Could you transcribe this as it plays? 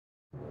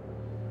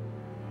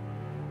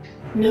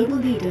Noble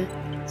Leader,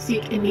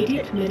 seek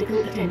immediate medical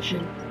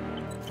attention.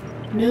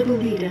 Noble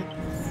Leader,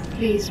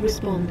 please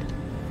respond.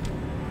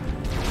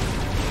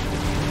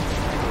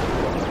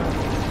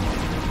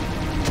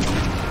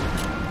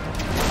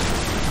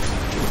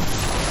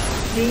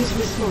 Please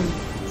respond.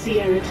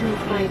 Sierra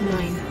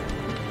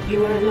 259.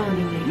 You are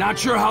alarming me. Not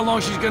sure how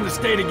long she's gonna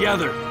stay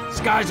together.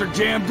 Skies are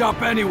jammed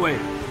up anyway.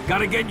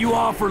 Gotta get you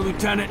off her,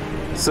 Lieutenant.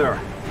 Sir,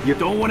 You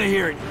don't want to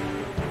hear it.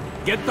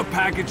 Get the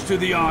package to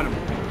the Autumn.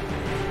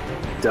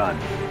 done.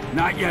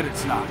 Not yet,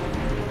 it's not.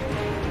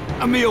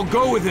 Emil,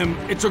 go with him.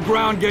 It's a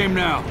ground game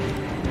now.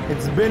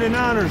 It's been an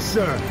honor,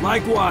 sir.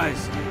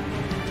 Likewise.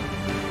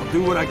 I'll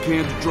do what I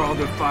can to draw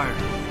their fire.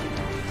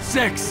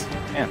 6.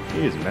 Man,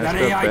 he is messed That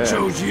up AI bad.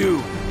 chose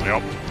you.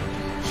 Yep.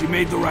 She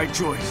made the right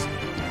choice.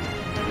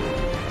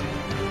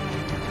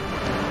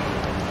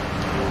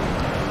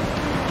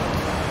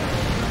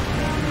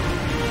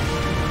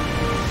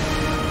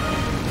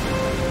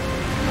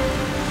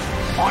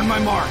 On my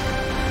mark.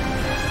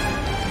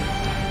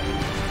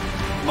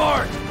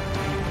 Mark!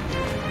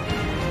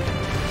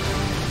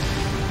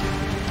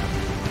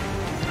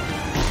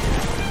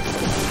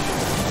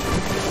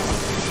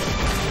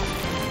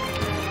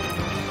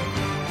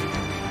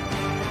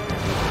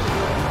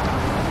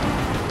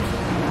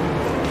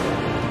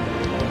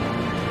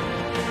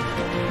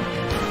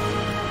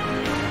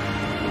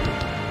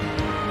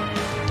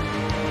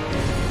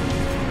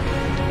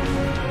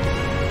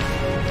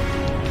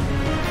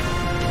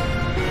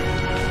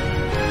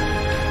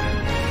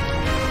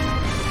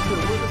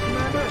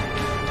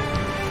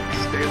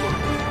 Stay alert.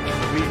 The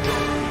lead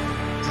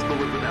drone. Just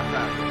deliver that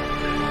package.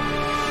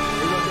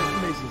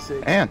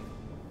 Man,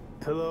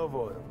 Pillow of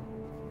oil.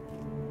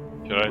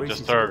 Should I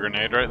just throw a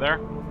grenade right there?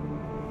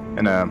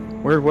 in a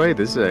weird way,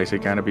 this is actually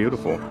kind of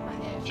beautiful.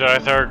 Should I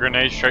throw a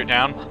grenade straight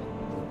down?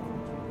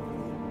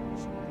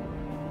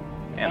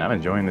 Man, I'm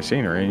enjoying the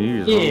scenery.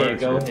 You just Yeah,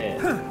 go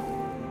ahead.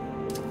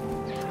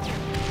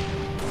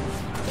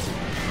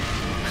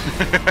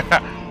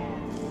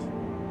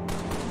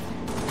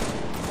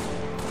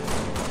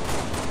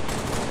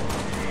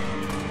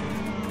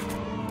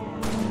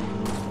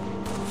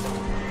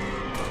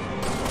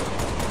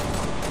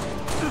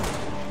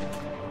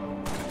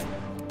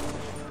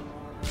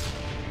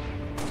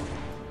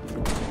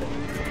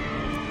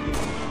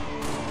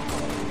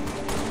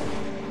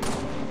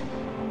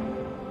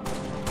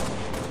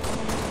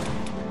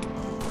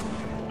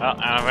 Well,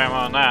 out of ammo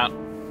on that.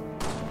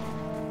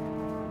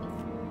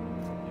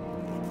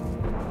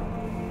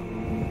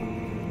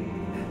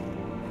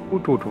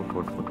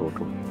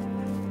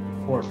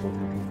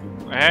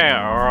 Hey,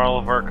 or all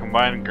of our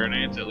combined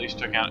grenades at least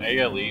took out a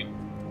elite.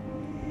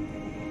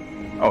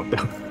 Oh,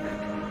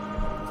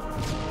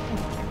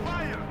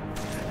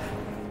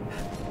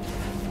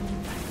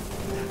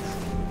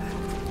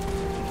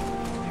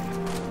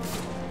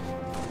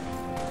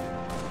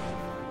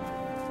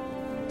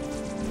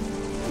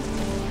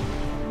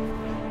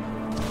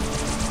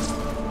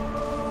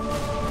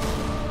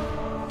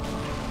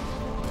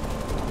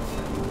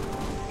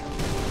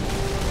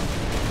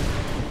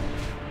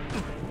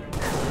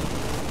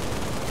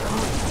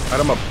 light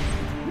him up.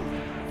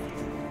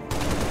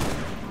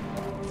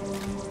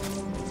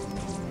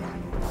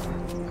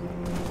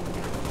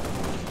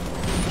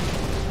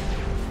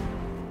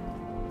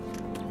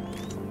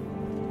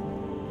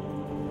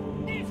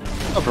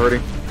 Up, Birdie.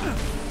 You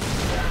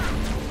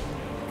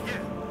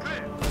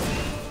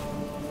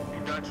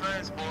got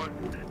transport.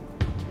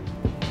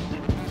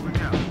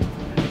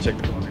 Check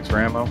the buildings for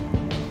ammo.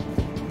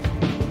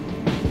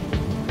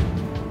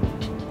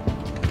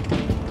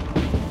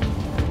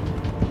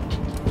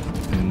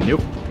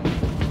 Nope.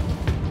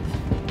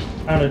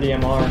 Found a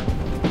DMR.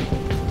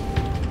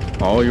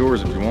 All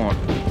yours if you want.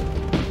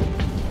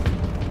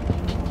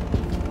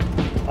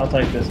 I'll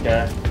take this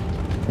guy.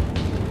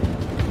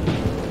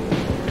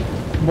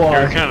 Boy.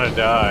 You're gonna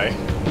die.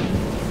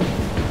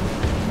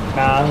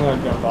 Nah, I'm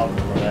gonna jump off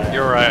for that.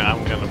 You're right,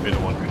 I'm gonna be the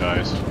one who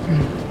dies.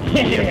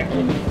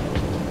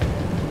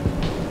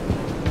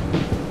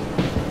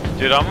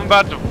 Dude, I'm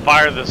about to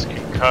fire this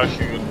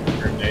concussion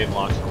grenade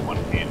launcher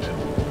one-handed.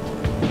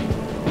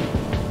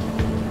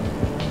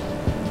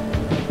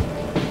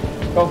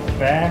 Go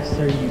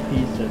faster, you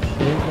piece of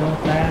shit. Go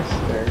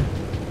faster.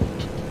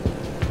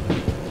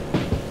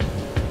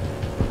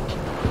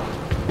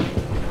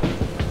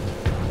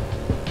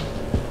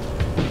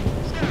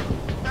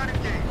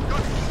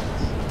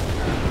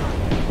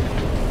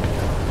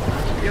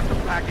 Get the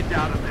package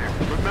out of there.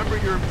 Remember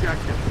your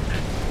objective.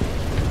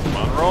 Come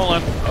on,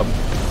 rolling.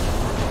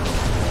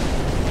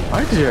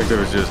 My objective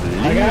is just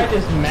My guy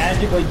just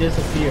magically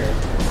disappeared.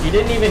 He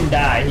didn't even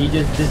die, he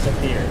just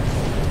disappeared.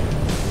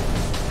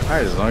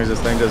 Alright, as long as this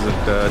thing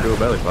doesn't do a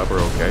belly flop, we're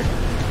okay.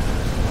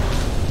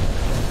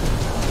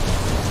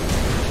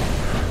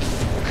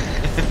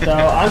 So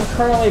I'm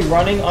currently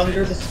running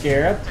under the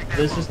scarab.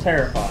 This is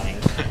terrifying.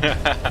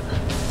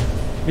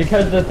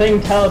 Because the thing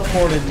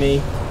teleported me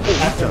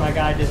after my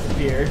guy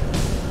disappeared.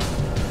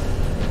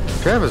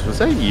 Travis, was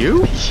that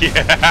you?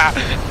 Yeah,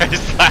 I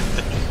slapped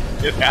the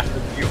shit out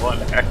of you on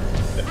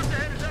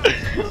accident.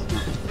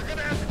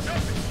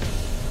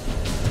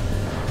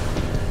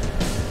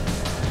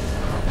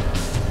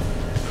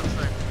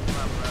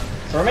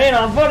 Remain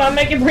on foot, I'm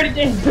making pretty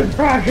damn good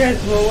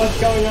progress with what's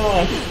going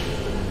on.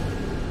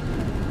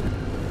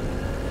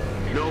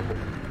 Noble.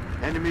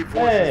 Enemy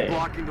forces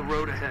blocking the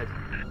road ahead.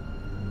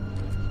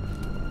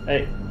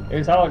 Hey,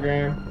 here's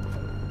hologram.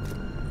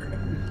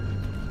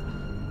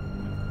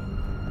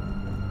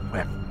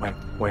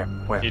 Where?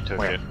 He took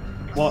where? it.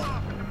 What?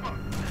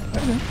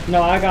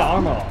 No, I got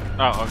armor lock.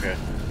 Oh, okay.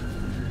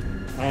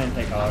 I didn't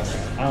take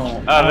hologram. I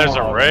don't. Oh, there's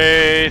a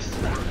race.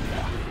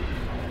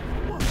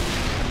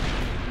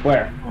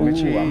 Where? Ooh,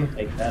 I'm gonna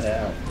take that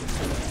out.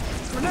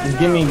 Just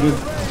give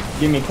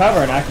me cover,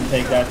 and I can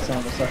take that son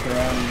of a sucker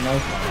out in no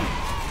time.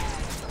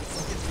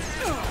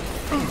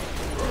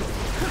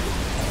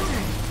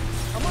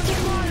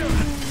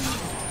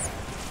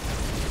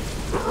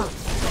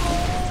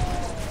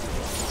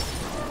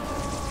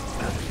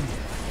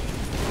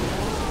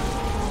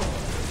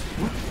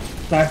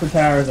 Sniper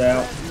tower's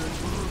out.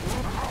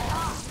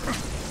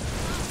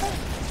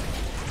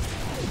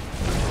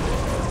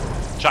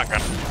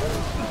 Shotgun.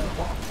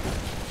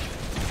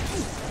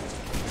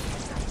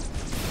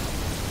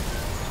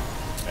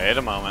 Wait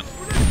a moment.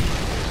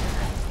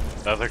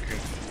 Another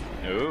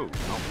ooh,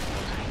 no,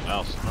 something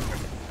else.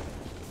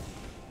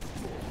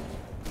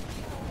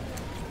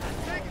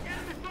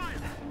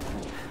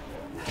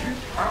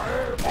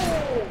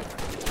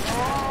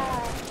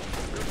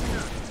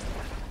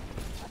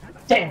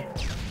 Okay. Damn!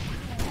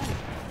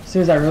 As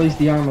soon as I released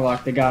the armor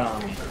lock, they got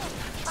on me.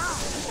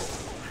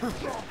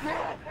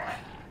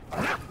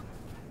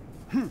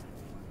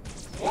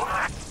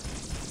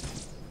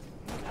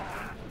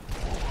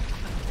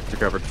 You're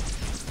covered.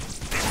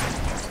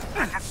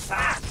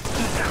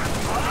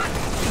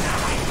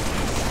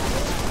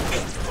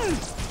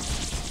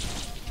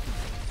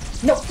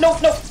 No, no,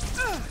 no!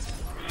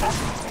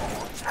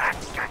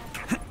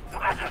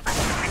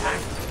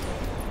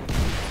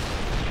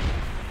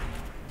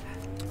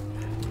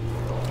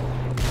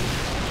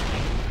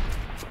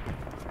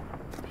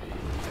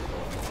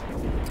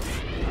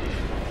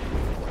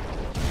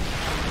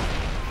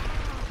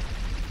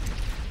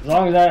 As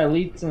long as that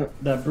elite's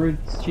the brute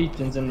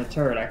chieftain's in the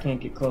turret, I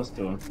can't get close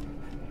to him.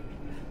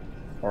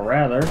 Or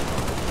rather,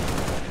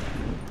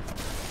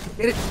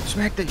 Get it!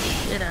 Smack the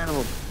shit out of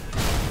him!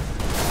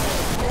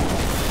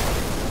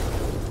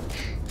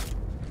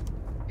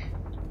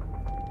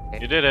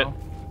 You did it.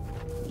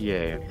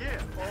 Yeah.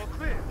 Yeah, all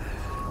clear.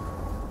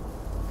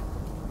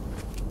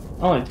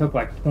 I only took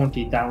like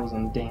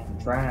 20,000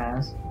 damn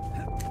tries.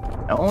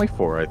 Only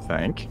 4, I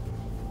think.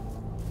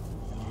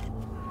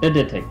 It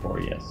did take 4,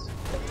 yes.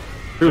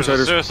 There's a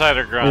Suicider.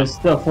 suicider grunt. There's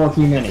still 4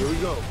 too many. Here we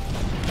go.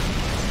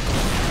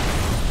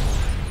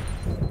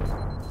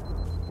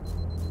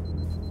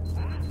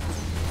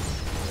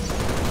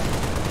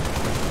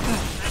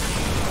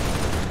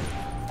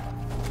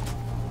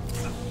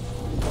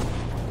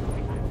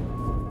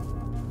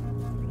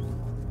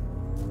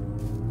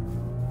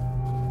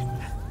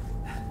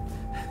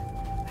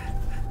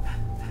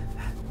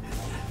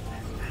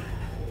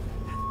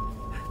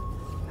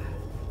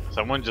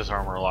 Someone just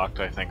armor locked,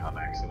 I think, on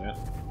accident.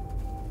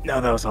 No,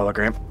 that was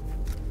hologram.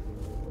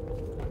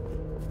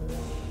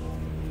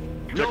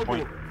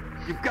 Checkpoint. Noble,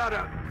 you've got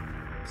a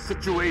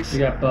situation.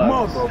 You got Come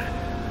on, bugs. bro.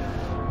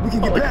 We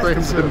can get past Holograms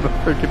this. in the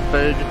freaking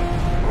thing.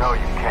 No,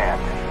 you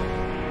can't.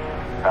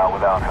 Not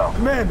without help.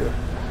 Commander,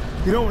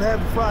 you don't have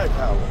the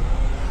firepower.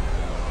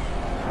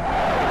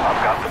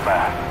 I've got the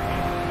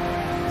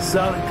back.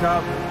 Solid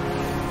copy.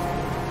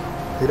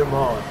 Hit them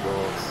hard,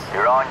 boys.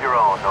 You're on your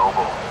own,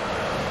 Noble.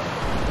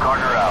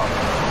 Carter out.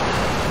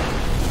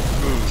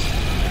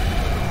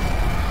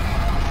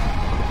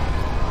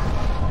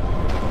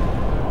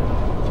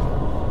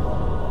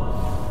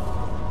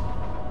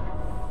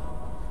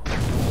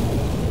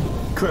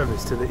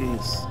 Crevice to the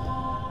east.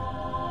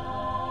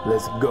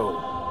 Let's go.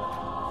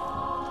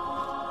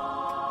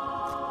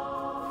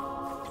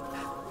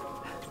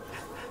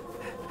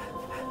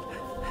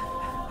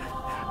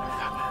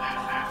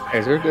 Hey,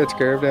 is there a dead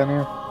scarab down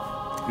here?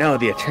 No,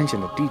 the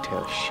attention to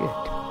detail, shit.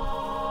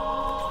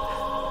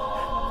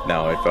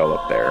 No, it fell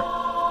up there.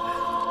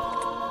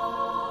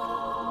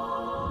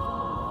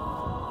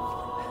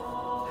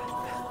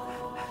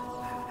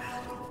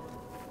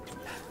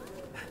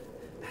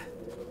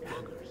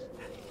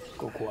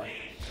 Go quiet.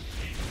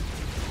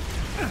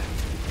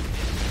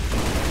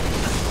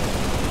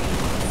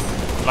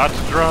 Lots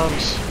of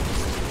drums.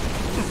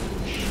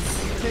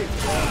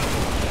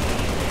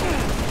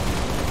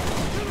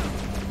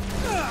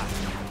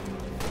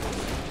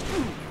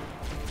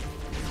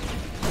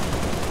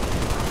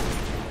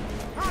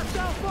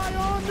 Hostile fire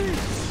on me!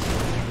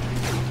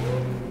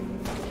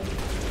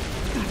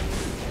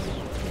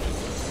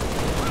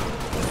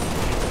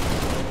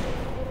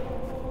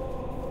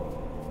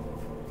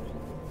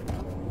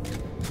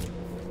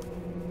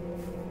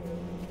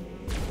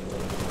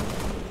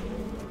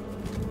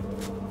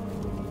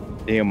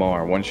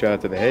 DMR, one shot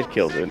to the head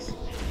kills it.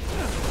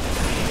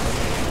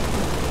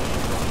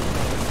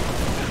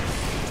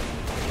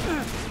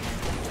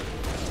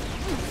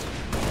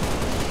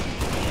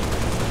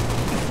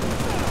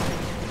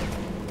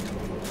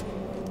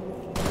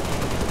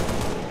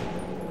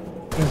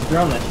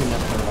 drone that's shooting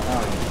us from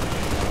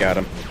behind. Got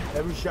him.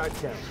 Every shot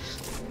counts.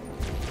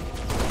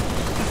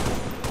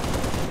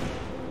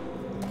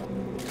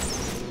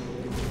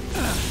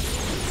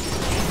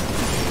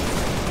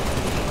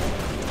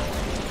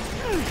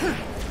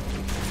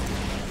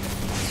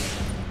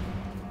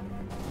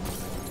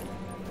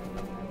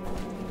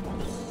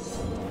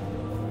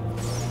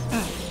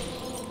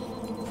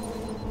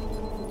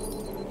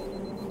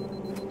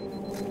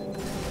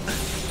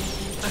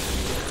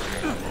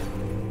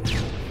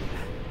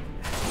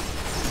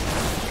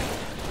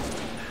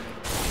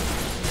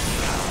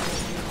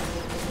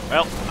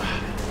 Well,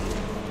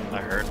 I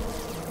heard.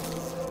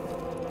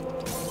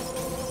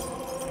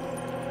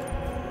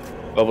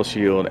 Bubble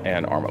shield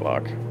and armor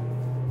lock.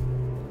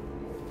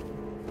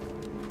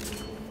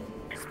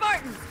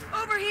 Spartans,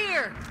 over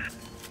here!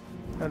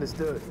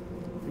 Understood.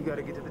 You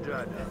gotta get to the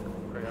dry dock.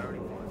 Priority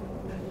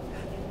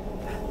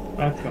 1.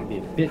 That's gonna be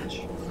a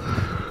bitch.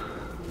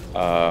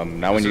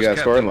 Now when you got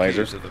storing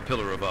lasers. Of the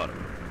Pillar of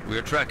Autumn. We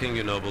are tracking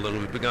you, Noble, and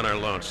we've begun our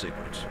launch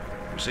sequence.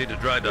 Proceed to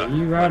dry dock.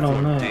 You right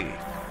on platform that. D.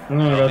 I'm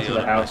gonna go I'll be to on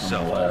the it house on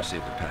myself the to left.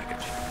 receive the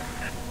package.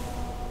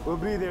 We'll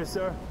be there,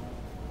 sir.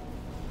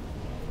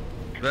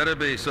 Better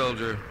be,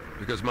 soldier,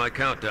 because my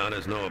countdown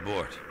is no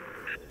abort.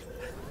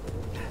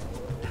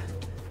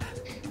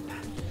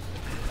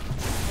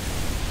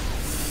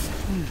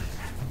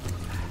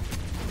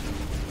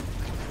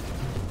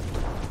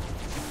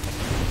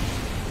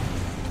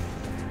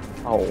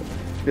 Oh,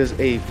 there's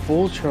a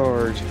full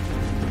charge.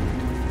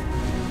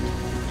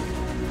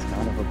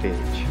 Son of a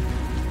bitch.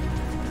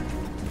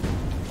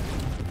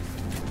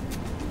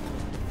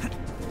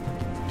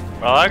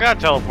 Well, I got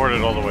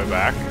teleported all the way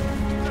back.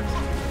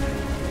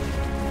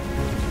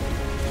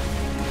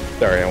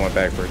 Sorry, I went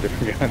back for a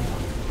different gun.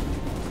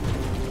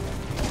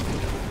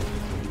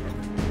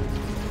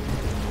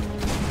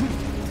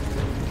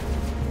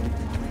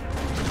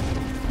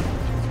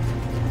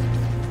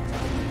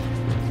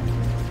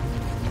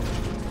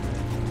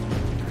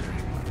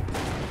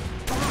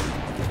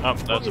 Oh,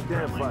 that's a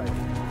Damn friendly. fight.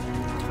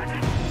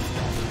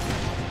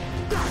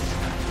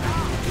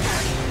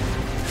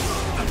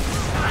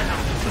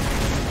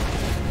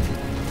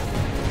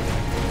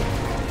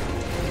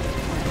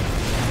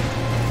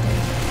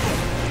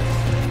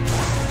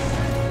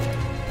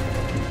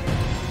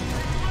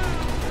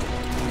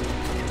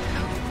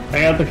 I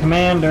got the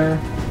commander.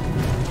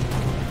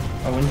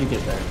 Oh, when did you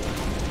get there?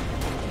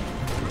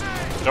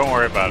 Don't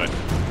worry about it.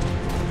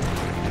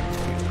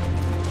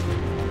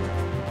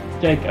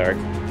 Jacob. Sorry.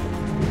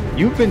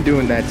 You've been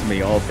doing that to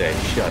me all day.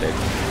 Shut it.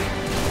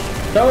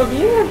 So have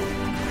you?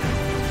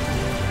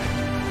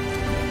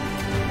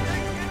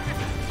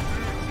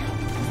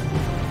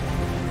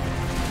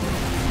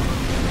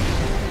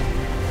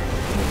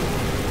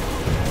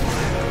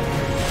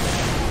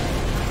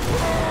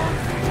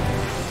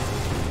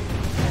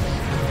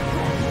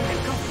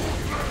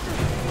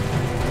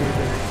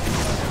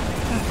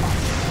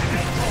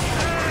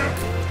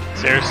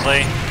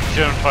 Seriously?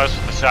 Shooting fuss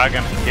with the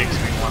shotgun and kicks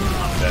me once and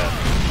I'm dead.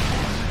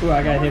 Ooh,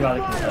 I got hit by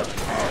the Kentucky.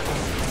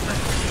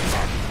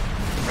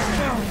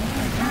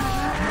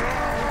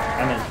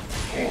 I'm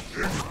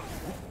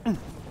in.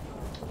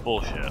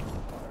 Bullshit.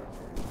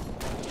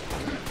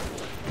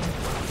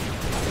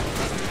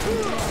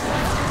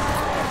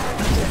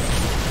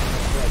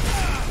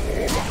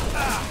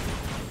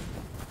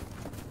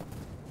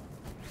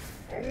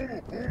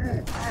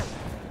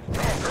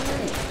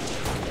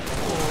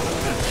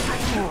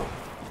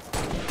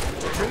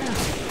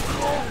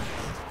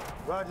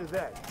 Roger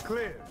that.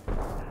 Clear.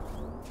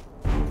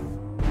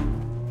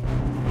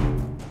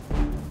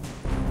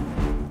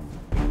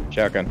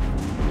 Shotgun.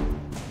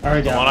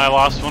 Alright, The one I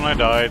lost when I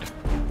died.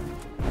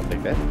 I'll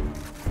take that.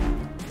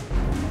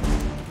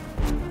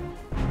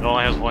 It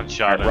only has one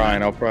shot in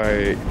Ryan,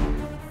 it.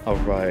 I'll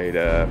ride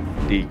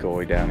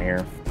decoy down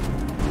here.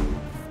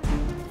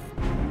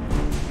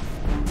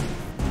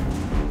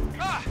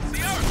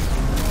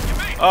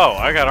 Oh,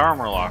 I got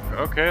armor lock.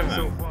 Okay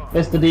then.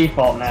 It's the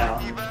default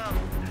now.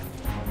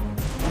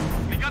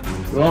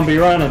 We won't be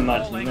running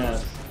much in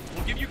this.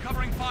 We'll give you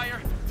covering fire.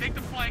 Take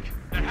the flank.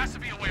 There has to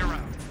be a way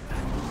around.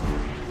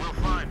 We'll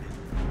find it.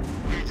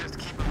 You just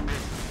keep them busy.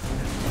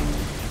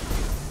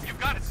 You've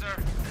got it, sir.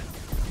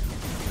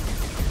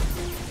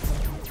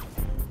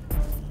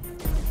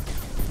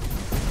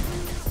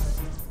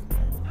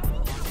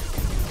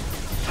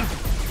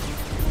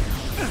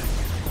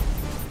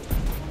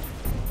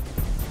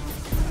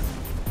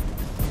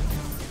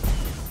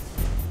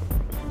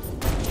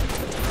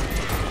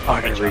 Oh,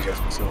 I gotta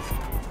readjust myself.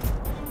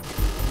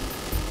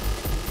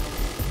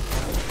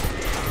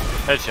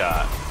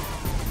 Headshot.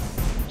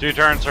 2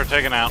 turns are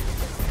taken out.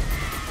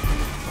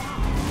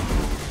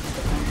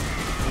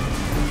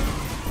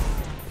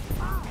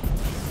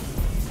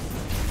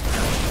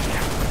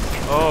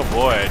 Oh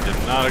boy, I did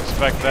not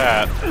expect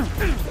that.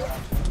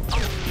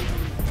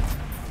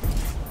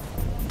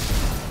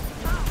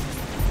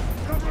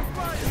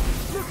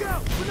 Look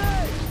out!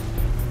 Grenade!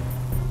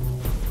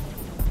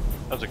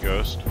 That's a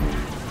ghost.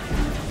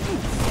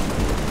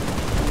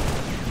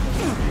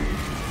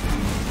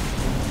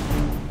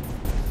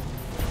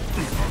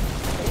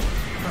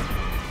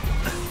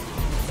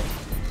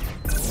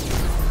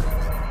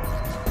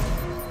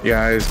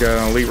 Yeah, he's got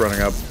an elite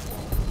running up.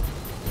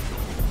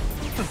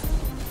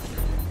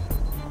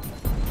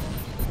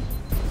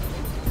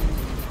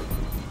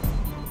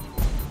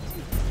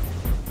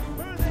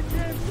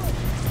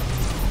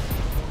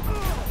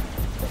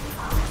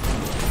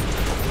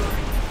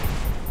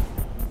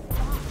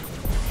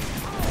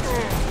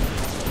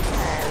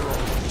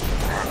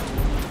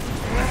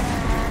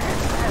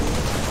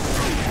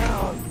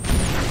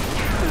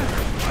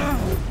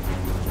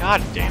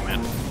 God damn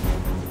it.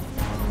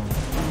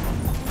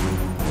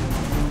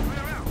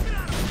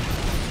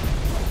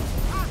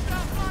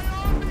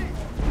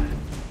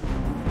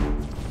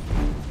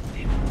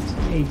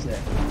 Cage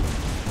there.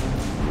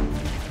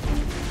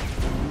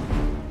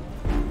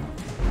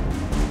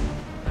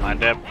 My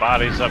dead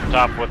body's up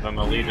top with an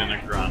elite and a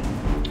grunt.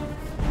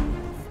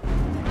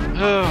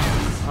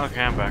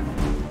 Okay, I'm back.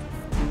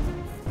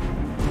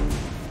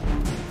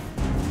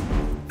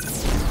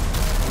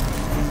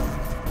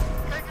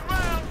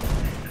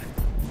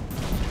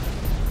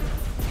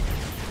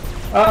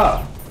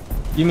 Oh,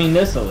 you mean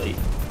this elite?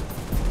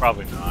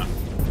 Probably not.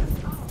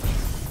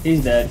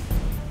 He's dead.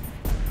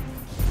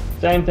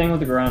 Same thing with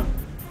the grunt.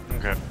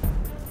 Okay.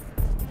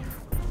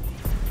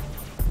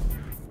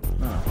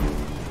 Oh.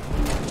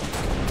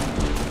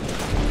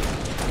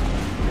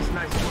 It's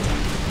nice work.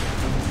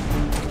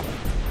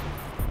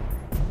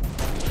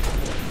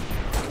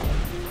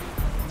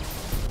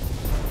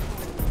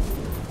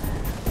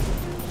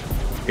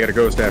 You got a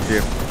ghost after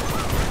you.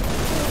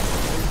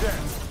 Who's that?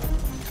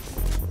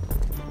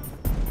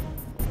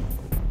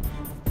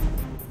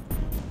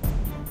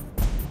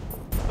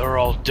 They're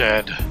all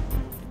dead.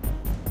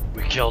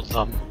 We killed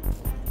them.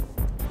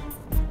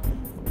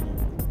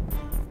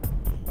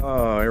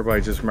 Oh,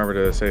 everybody just remember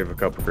to save a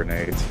couple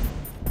grenades.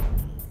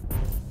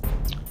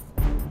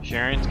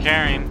 Sharing's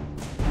caring.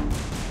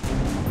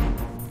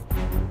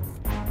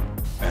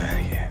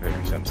 Yeah,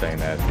 there's I'm saying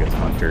that against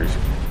hunters.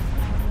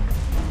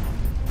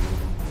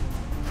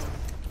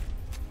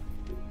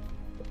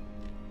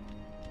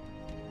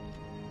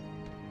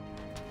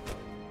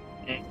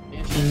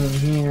 In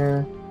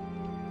here.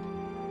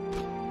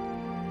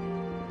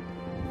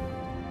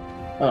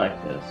 I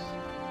like this.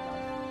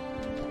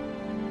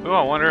 Ooh,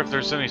 I wonder if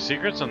there's any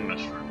secrets in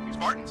this room.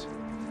 Spartans,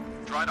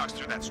 dry dock's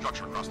through that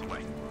structure across the way.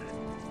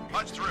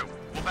 Punch through.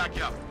 We'll back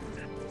you up.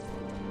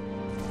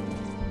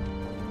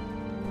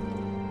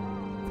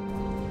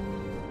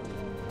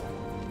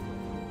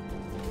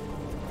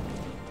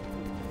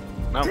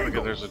 No,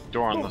 because there's a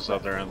door on this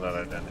other end that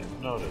I didn't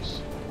even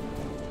notice.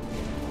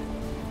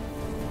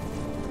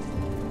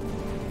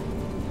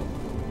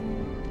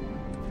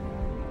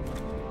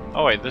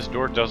 Oh wait, this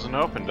door doesn't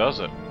open, does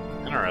it?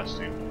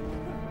 Interesting.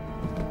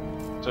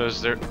 So is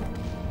there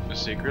a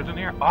secret in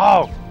here?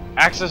 Oh!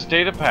 Access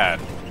data pad!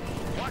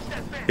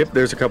 Yep,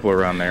 there's a couple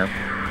around there.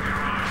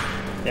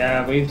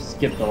 Yeah, we've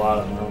skipped a lot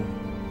of them.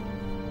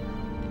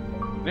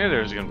 Knew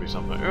there was gonna be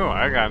something. Ooh,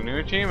 I got a new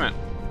achievement.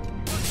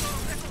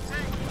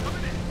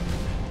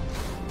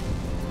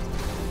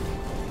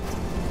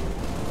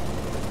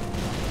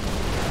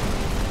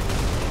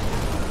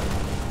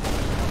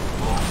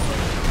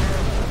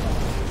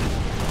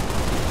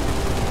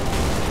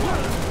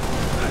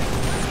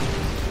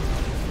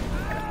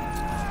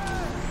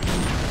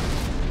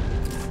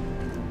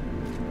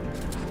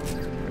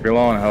 If you're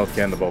low on health,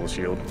 get in the bubble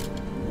shield.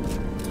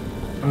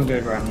 I'm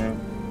good right now.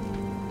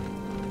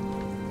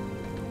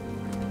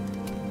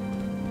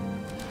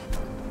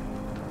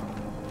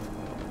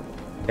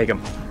 Take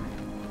him.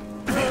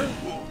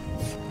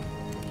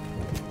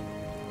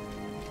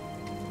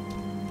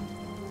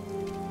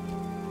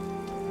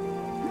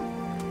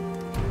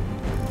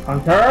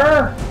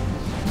 Hunter!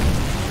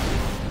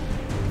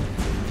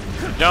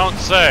 Don't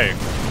say!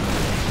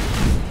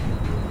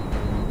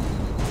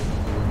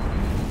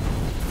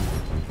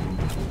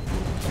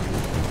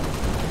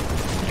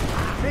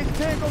 Take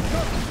Tango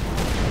cover.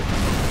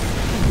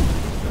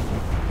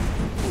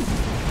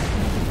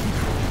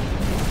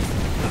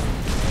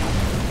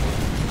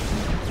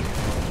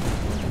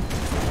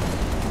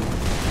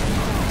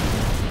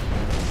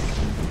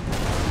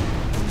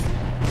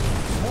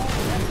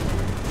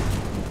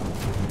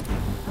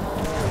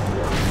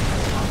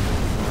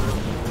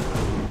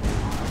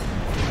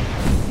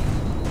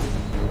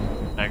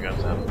 I got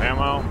some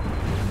ammo.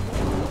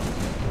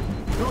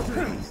 Go to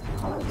the east.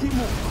 Keep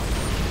moving.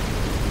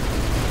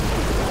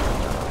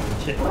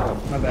 Shit,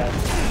 my bad.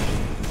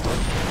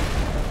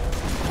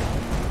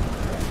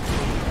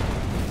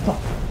 Fuck.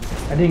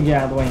 I didn't get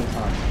out of the way in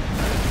time.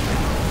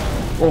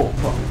 Oh,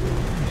 fuck.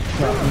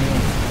 Drop me in.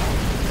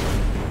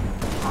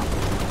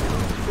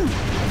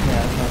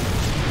 Yeah,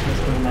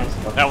 that's pretty nice.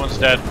 Fuck. That one's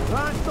dead.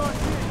 Line starts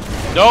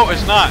here. No,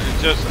 it's not. It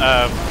just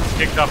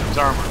kicked off its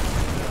armor.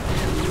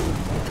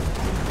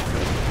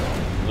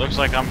 Looks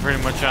like I'm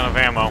pretty much out of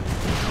ammo.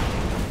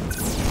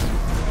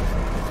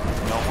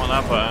 Don't want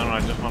that button, I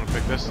just want to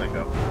pick this thing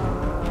up.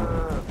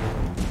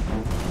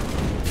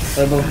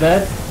 They're both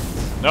dead?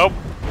 Nope.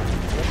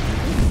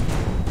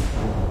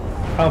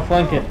 I'll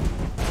flank it.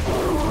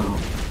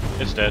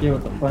 It's dead. Deal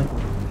with the flank.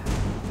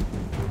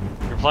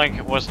 Your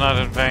flank was not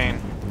in vain.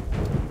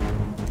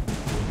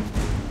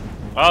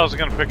 I was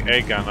gonna pick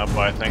a gun up, but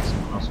I think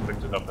someone else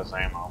picked it up as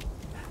ammo.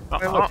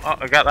 Hey, look.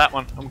 I got that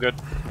one. I'm good.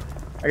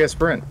 I got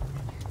sprint.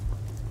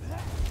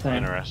 Same.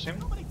 Interesting.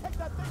 Somebody take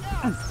that thing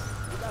out!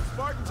 We got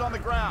Spartans on the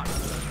ground.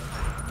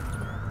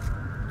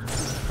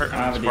 I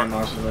have a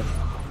DMR for this.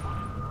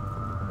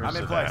 I'm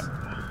in place.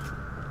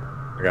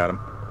 I got him.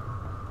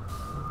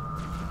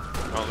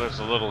 Oh, there's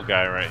a little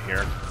guy right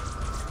here.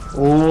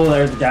 Oh,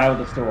 there's the guy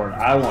with the sword.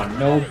 I want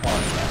no part of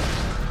that.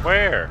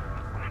 Where?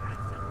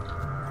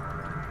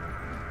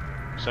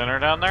 Center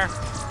down there?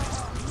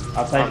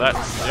 I'll take that.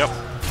 Yep.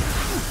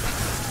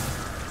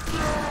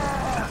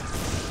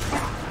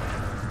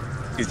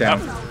 He's down.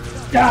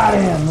 Got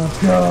him!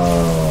 Let's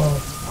go!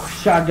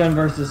 Shotgun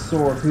versus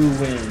sword, who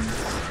wins?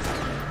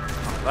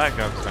 That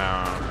gun's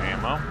down.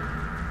 Ammo.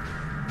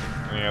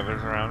 Any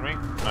others around me?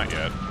 Not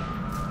yet.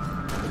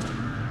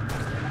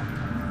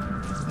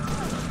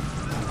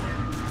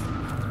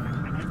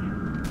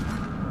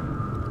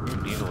 Ooh,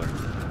 needler.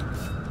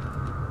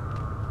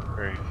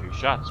 Very few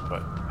shots,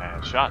 but I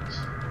had shots.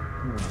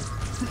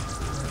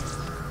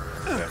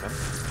 7.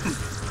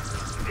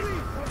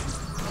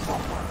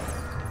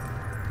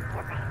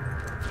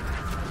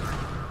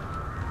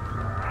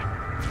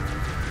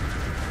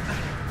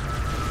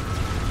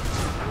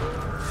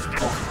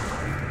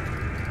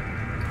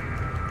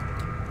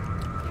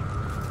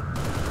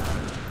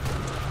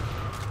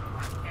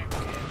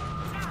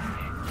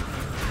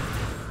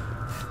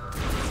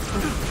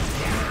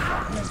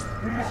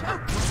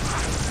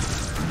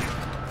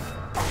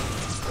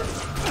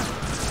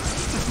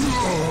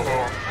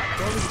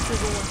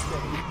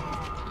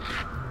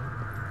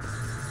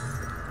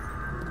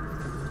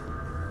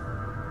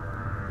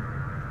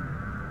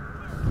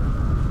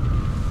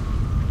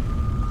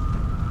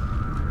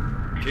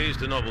 Keys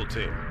to Noble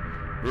Team.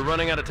 We're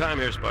running out of time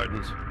here,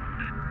 Spartans.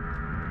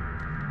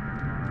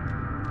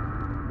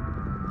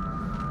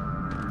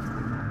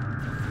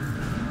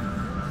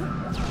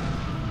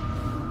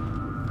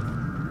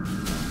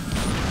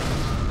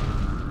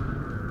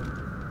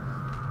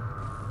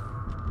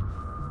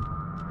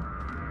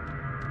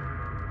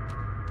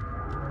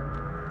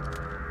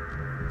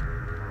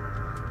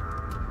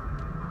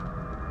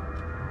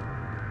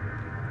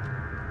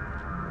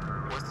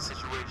 What's the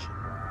situation?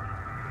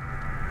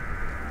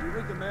 We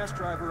rigged the mass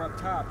driver up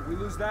top. If we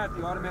lose that,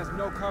 the Autumn has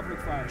no covering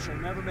fire. She'll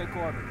never make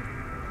orbit.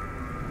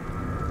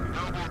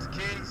 Noble to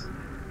Keys.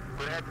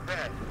 Put it at the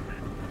pad.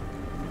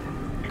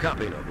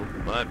 Copy, Noble.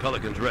 My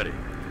Pelican's ready.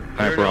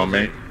 Sniper on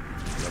me.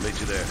 I'll meet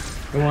you there.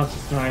 Who wants a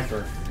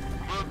sniper?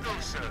 Will do,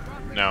 sir.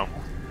 No.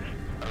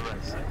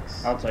 Alright, sir.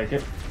 I'll take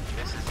it.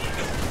 This is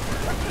Eagle.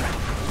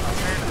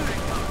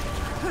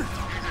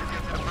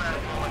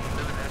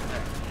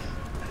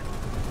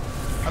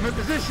 I'm in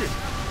position.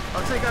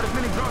 I'll take out as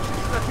many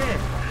dropships as I can.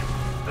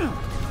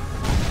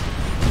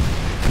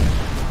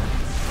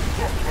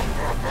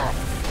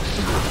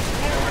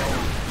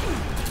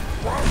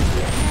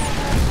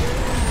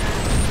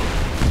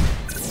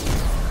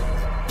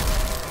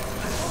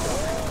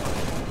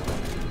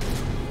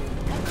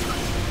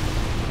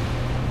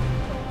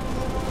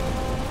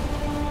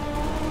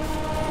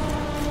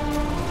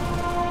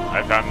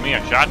 I found me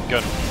a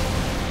shotgun.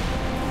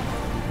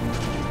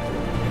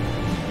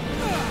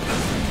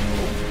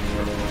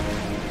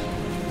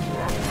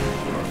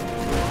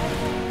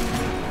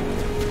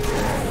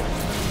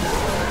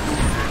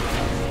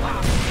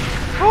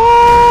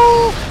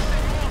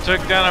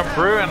 Took down a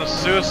brute and a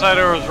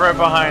suicider was right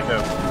behind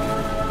him.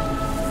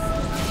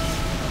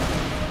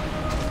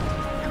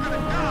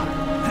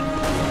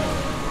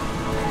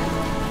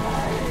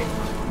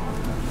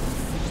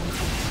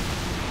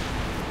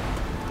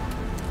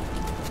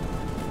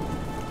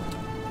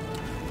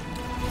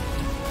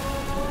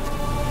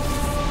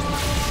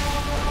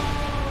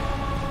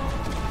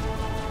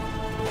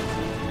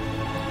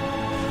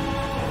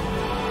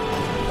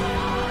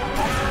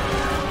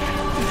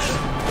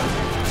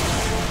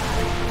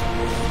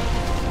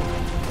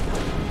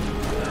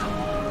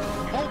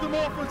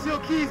 Until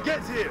Keys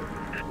gets here.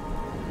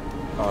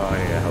 Oh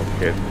yeah, help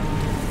kid.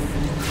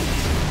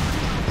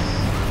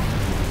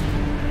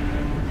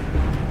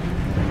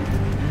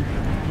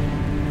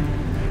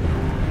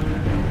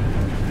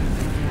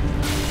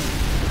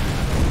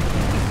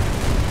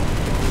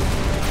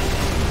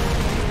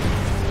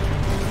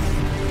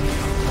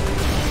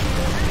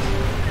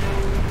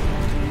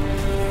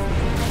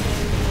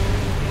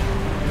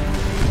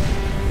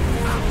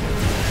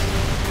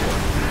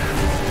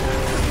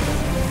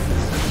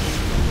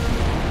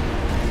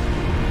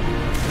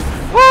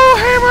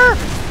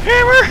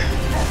 Hammer!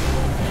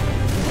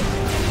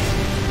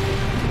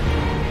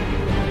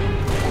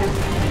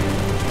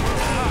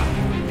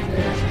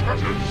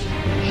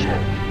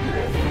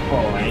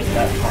 Oh, ain't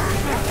that fun.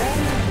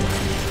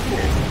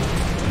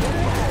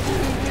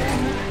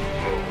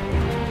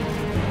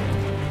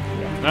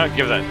 No,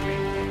 give that to me.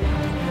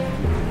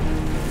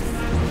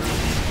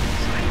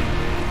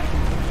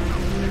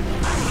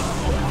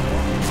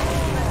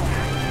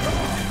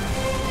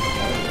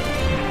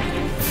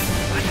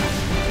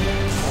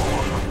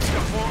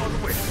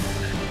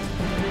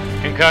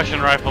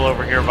 Concussion rifle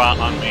over here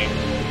on me.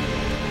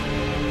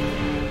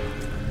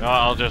 No,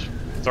 I'll just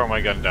throw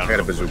my gun down. I got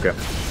a bazooka.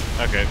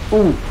 Okay.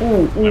 Ooh,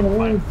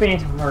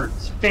 Phantom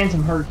hurts.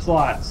 Phantom hurts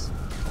lots.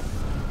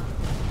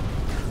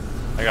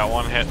 I got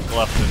one hit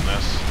left in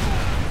this.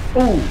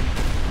 Ooh.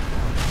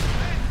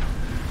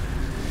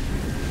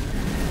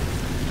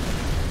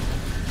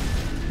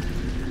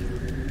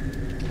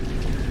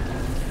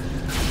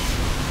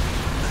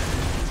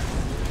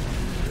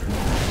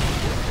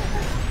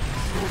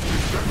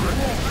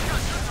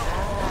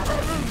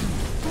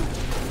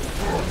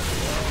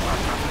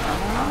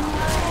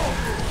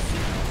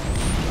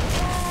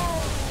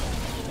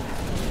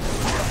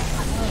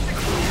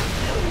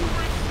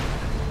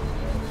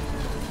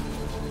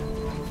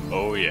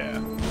 Oh yeah.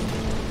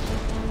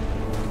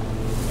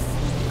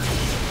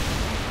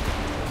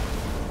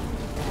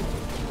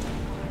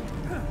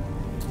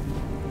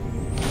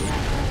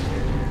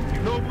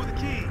 Noble, the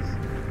keys.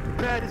 The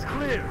pad is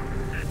clear.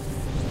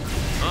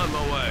 On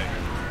my way.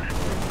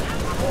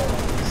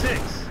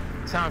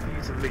 6. Time for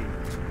you to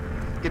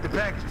leave. Get the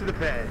package to the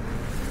pad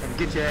and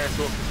get your ass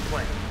off this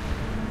plane.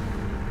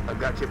 I've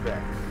got your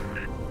back.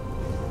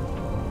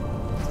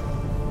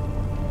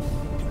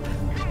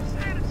 You don't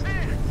stand a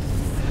chance.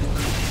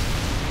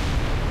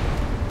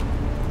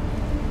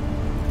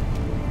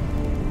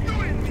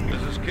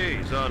 This is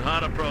Keys on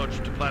hot approach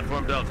to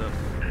Platform Delta.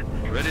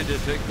 Ready to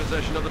take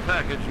possession of the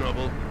package,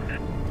 Noble.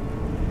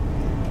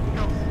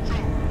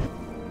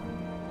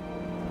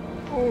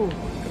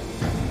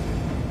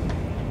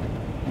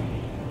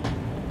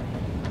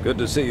 Good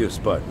to see you,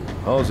 Spartan.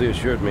 Halsey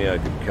assured me I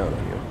could count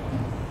on you.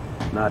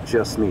 Not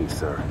just me,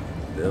 sir.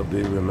 They'll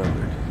be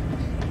remembered.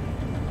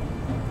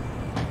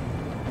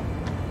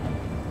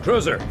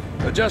 Cruiser,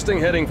 adjusting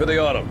heading for the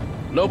Autumn.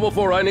 Noble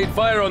 4, I need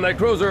fire on that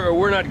cruiser or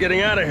we're not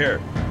getting out of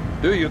here.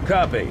 Do you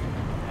copy?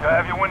 I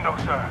have your window,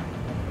 sir.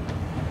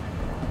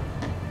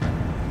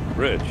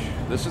 Rich,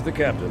 this is the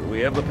captain. We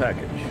have the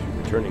package.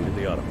 Returning to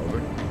the Autumn, over.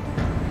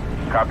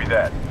 Copy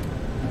that.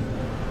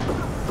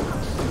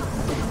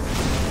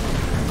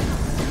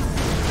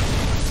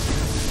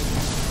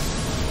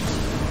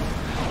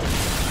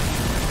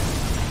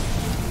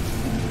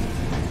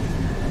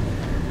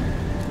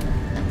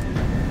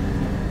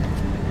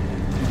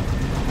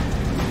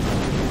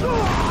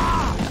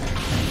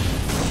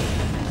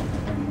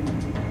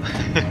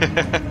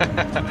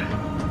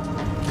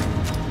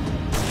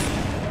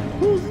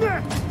 Who's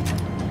next?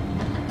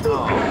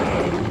 I'm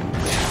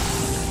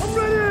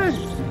ready!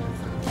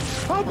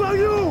 How about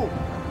you?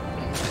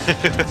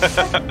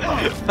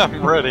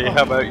 I'm ready,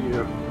 how about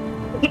you?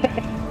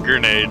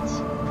 Grenades.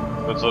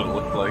 That's what it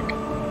looked like.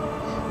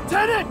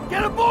 Lieutenant,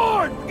 get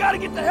aboard! We gotta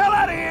get the hell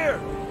out of here!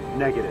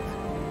 Negative.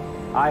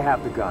 I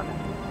have the gun.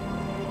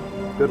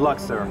 Good luck,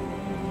 sir.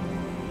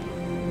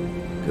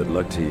 Good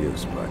luck to you,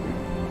 Spartan.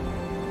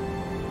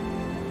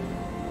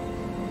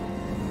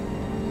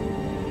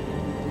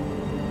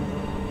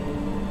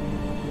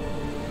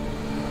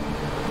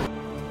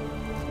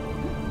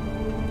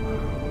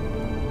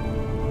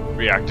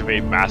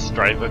 Reactivate mass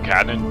driver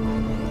cannon.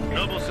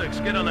 Noble 6,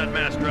 get on that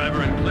mass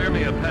driver and clear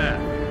me a path.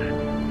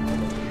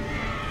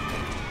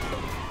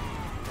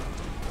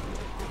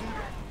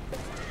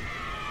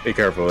 Be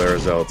careful, there are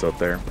zealots out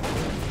there.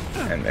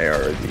 And they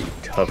are the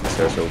toughest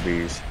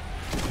SOBs.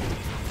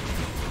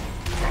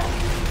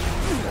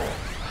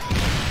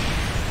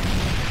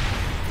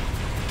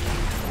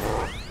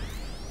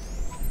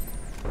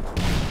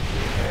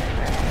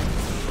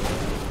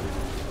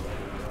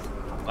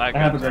 I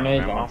have a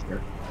grenade launcher.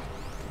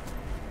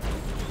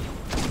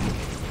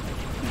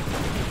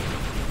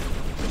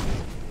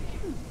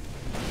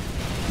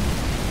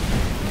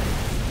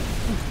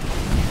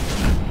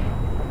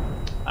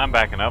 I'm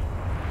backing up.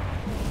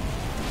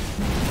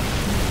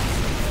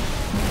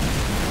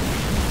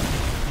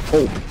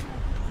 Oh,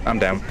 I'm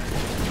down.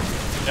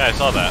 Yeah, I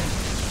saw that.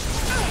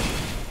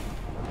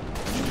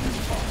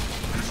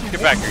 Get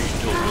back here, you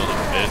dual-wielding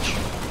bitch.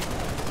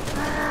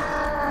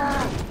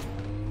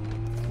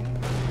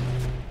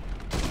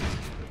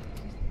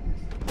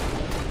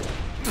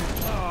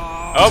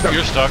 Oh,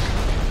 you're stuck.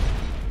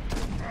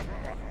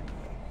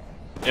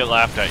 It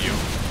laughed at you.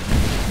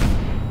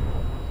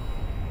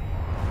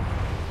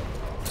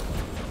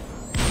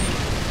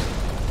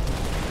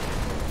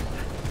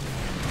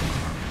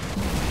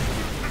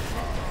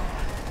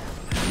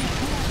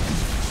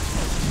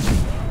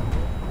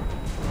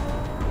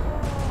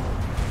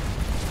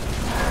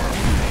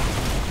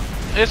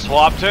 It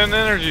swapped to an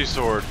energy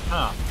sword.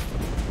 Huh.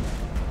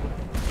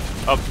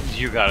 Oh,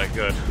 you got it.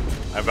 Good.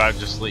 I about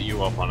just lit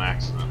you up on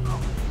accident, though.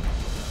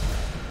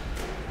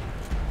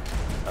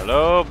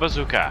 Hello,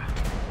 bazooka.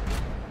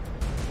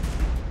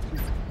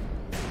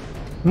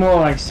 More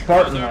like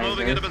Spartan They're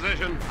moving into lasers.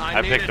 position.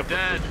 I need picked it up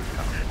dead. the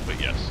bazooka,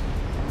 but yes.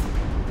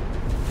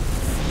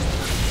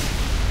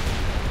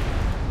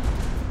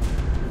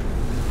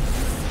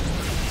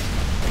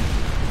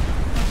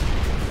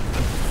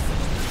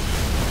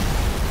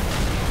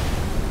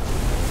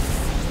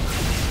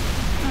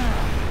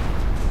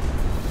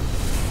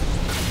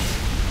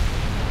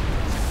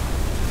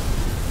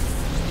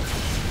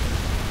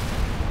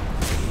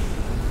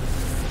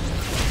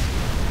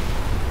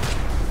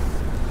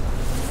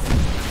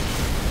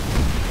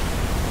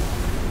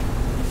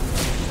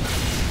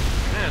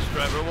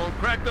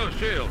 those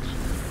shields.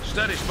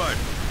 Steady, Spartan.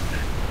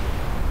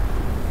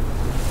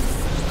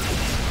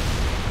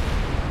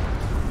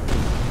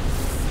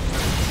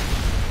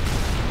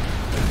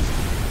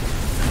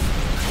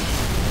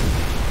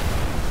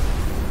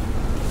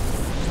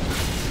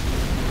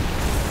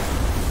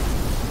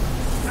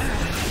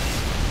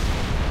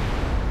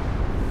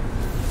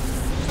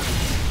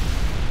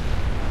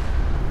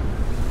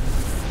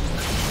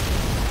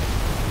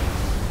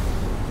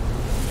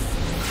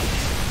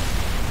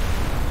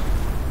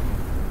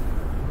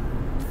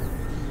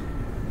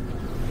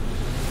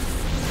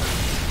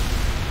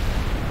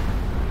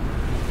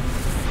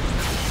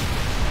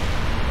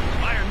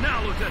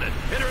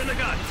 Hit her in the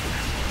gut.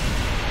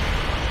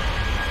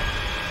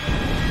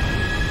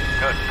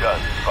 Good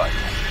guns,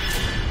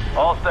 Spike.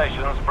 All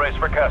stations, brace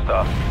for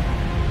cast-off.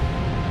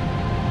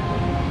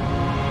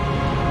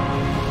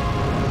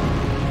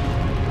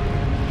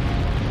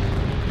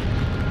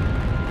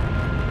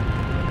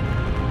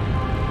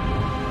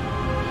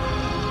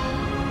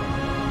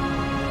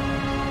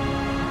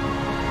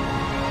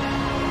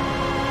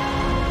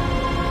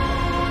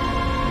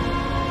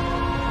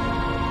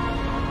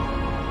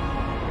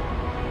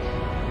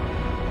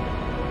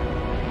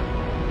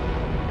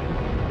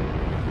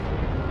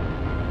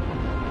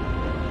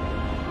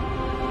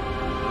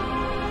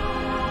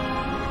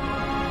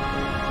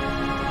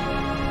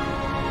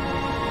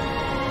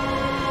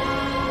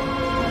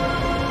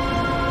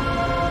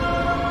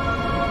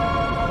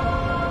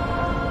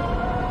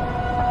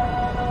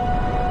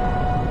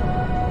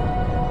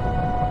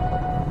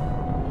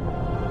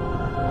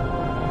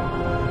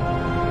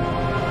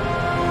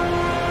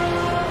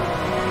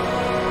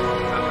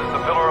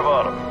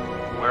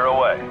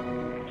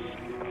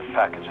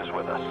 Packages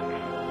with us.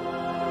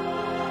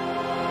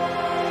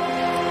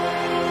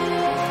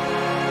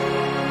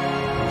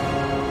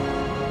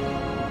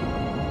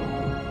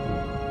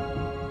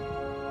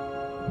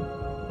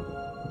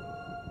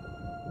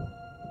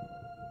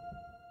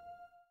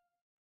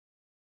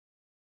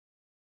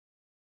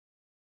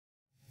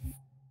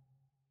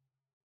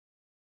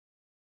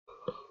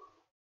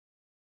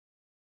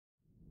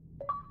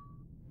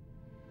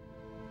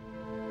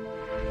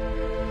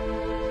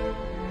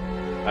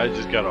 I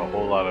just got a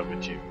whole lot of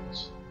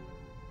achievements.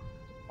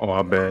 Oh,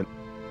 I bet.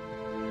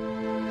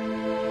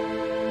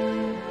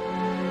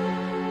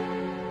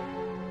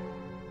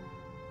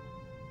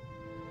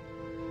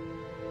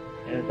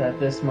 And at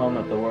this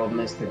moment, the world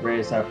missed the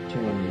greatest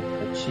opportunity.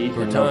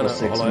 Achievement Noble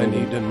 6 all I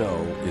movie. need to know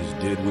is,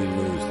 did we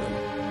lose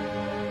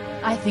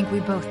them? I think we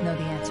both know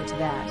the answer to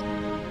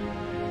that.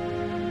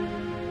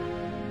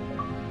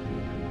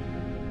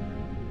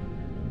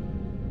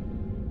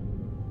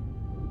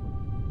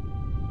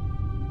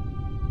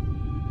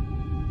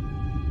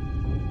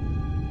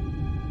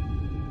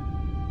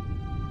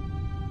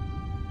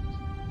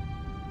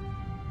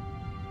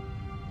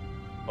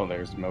 Oh,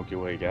 there's the Milky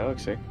Way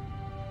galaxy.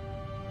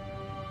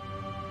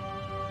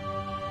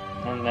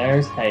 And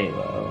there's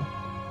Halo.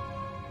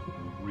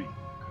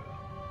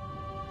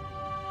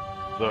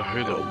 The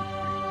Halo.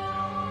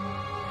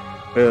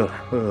 Well,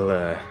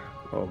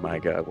 oh my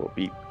God, we'll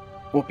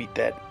beat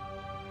that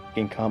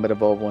in Combat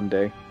Evolve one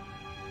day.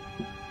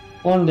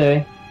 One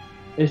day.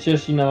 It's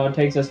just, you know, it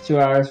takes us 2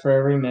 hours for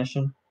every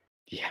mission.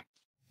 Yeah.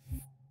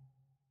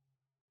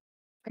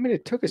 I mean,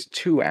 it took us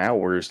 2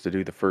 hours to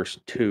do the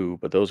first 2,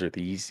 but those are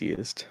the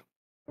easiest.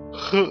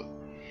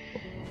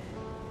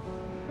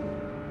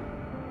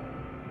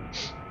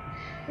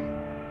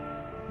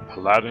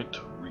 Planet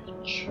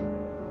Reach.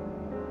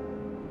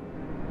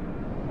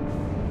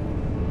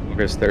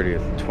 August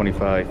 30th,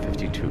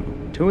 2552.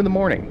 2 in the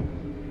morning.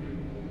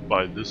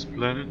 By this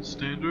planet's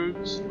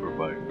standards, or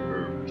by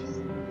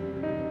Earth?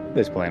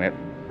 This planet.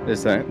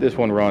 This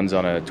one runs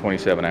on a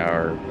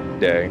 27-hour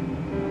day.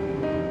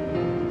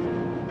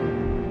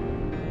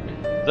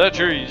 Is that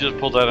true? You just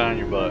pulled that out of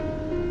your butt?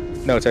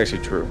 No, it's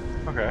actually true.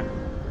 Okay.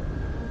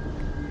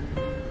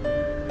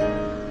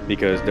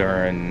 Because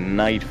during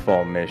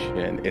Nightfall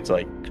mission, it's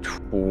like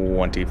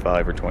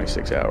 25 or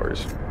 26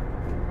 hours.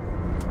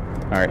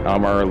 Alright,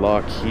 armor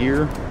lock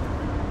here.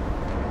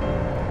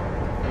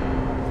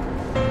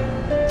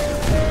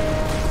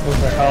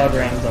 Those are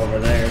holograms over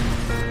there.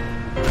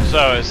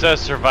 So it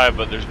says survive,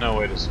 but there's no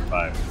way to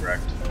survive,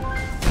 correct?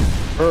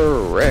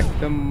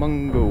 Correct,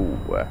 Mungo.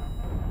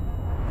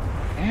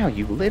 Ow,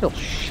 you little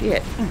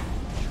shit.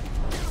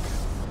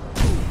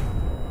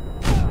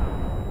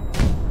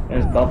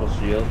 There's Bubble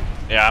Shield.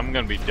 Yeah, I'm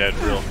gonna be dead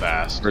real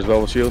fast. Where's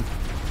Bubble Shield?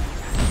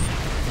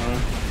 Huh?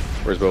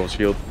 Where's Bubble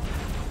Shield?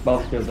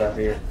 Bubble Shield's up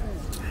here.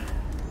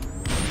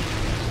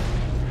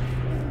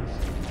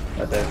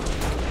 Right there.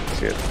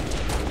 See it.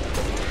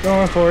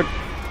 Going for it.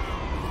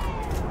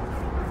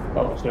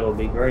 Bubble Shield will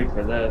be great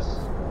for this.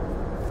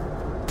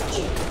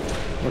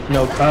 With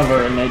no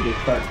cover, and they just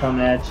start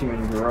coming at you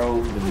in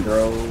droves and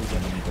droves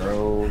and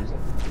droves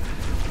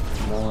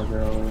and more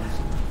droves.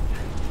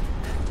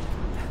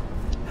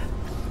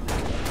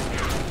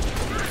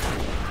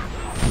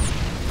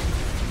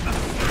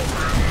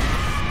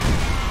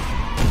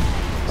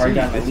 I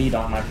got the lead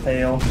on my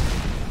tail.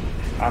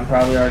 I'm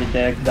probably already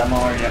dead because I'm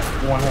already at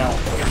 1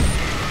 health.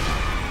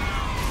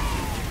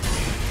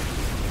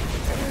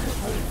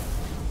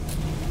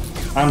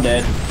 I'm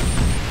dead.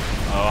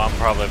 Oh, I'm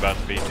probably about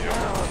to be too.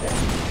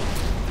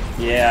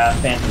 Yeah,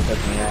 Phantom took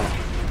me out.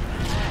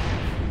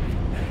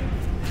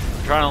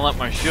 I'm trying to let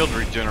my shield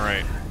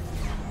regenerate.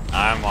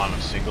 I'm on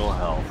a single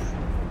health.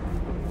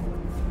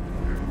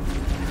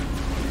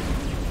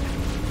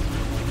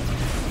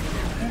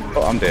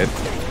 Oh, I'm dead.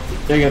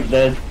 Jacob's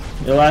dead.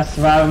 Your last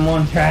surviving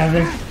one,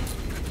 Travis.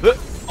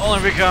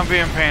 Only because I'm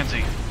being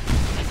pansy.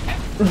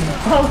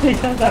 Only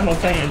because I'm a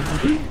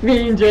pansy.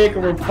 Me and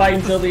Jacob were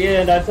fighting till the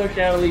end. I took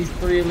out at least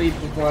 3 elites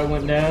before I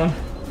went down.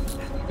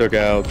 Took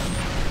out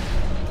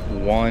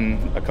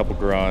a couple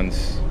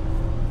grunts,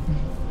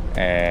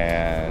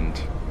 and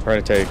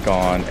tried to take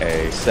on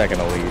a second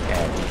elite,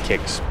 and he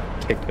kicked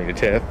me to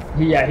death.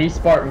 Yeah, he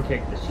Spartan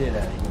kicked the shit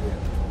out of you.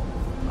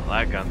 Well,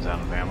 that gun's out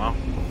of ammo.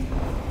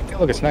 Hey,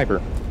 look, a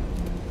sniper.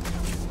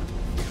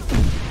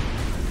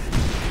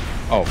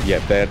 Oh, yeah,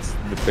 that's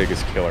the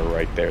biggest killer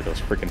right there.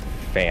 Those freaking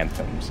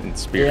phantoms and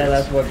spirits. Yeah,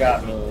 that's what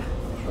got me.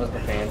 Was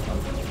the phantom.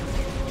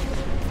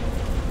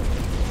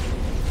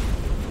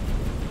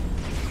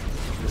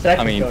 The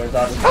second killer's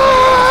obviously.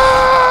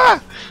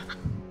 Ah!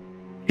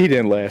 He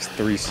didn't last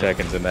 3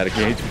 seconds in that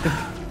engagement.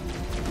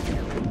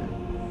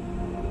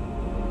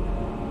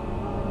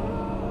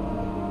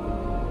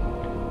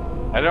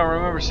 I don't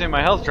remember seeing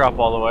my health drop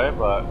all the way,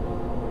 but...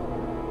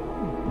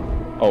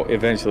 Oh,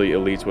 eventually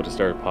elites would have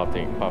started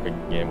popping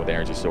in with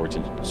energy swords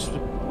and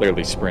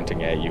literally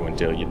sprinting at you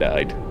until you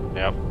died.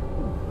 Yep.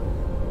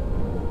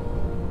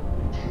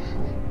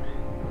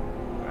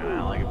 Ran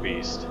out like a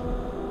beast.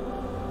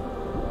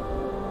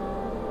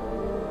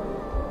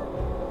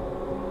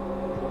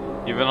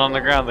 Even on the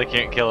ground, they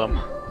can't kill him.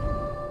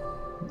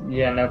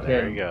 Yeah, no kidding.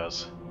 There he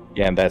goes.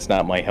 Yeah, and that's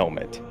not my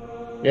helmet.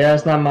 Yeah,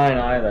 it's not mine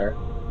either.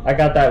 I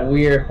got that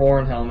weird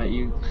horn helmet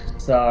you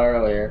saw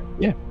earlier.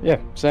 Yeah,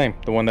 same.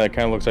 The one that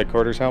kind of looks like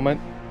Carter's helmet.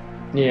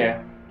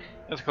 Yeah.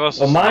 That's close.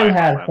 Well, mine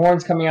had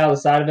horns coming out of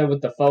the side of it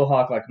with the faux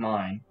hawk like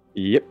mine.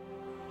 Yep.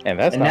 And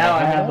that's and not now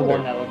my I have helmet the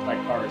either. one that looks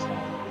like Carter's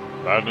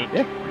helmet.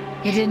 Yeah.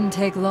 It didn't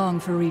take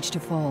long for Reach to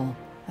fall.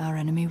 Our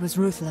enemy was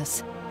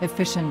ruthless,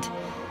 efficient.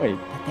 Wait.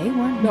 But they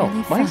weren't No, really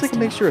mine's fast like a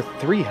enough. mixture of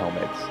 3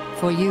 helmets.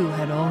 For you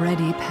had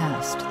already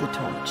passed the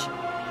torch.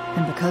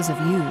 And because of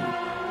you,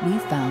 we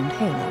found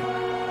Halo.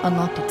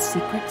 Unlocked its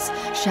secrets,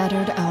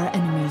 shattered our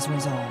enemy's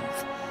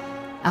resolve.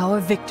 Our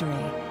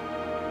victory,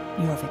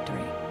 your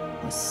victory,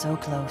 was so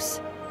close.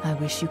 I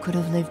wish you could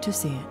have lived to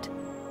see it.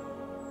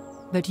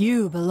 But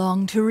you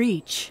belong to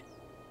Reach.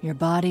 Your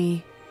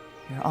body,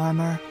 your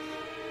armor,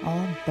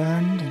 all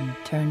burned and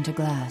turned to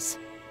glass.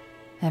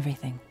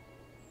 Everything.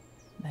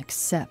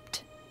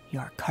 Except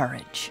your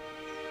courage.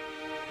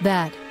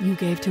 That you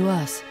gave to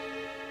us.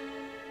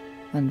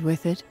 And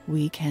with it,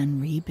 we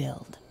can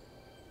rebuild.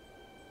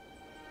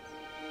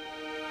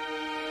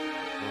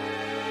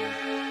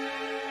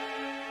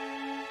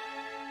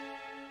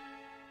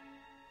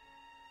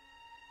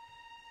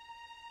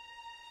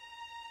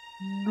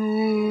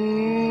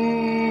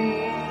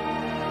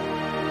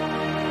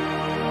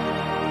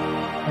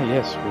 Oh,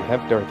 yes, we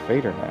have Darth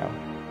Vader now.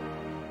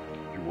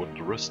 You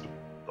underestimate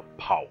the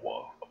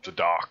power of the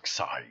dark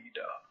side.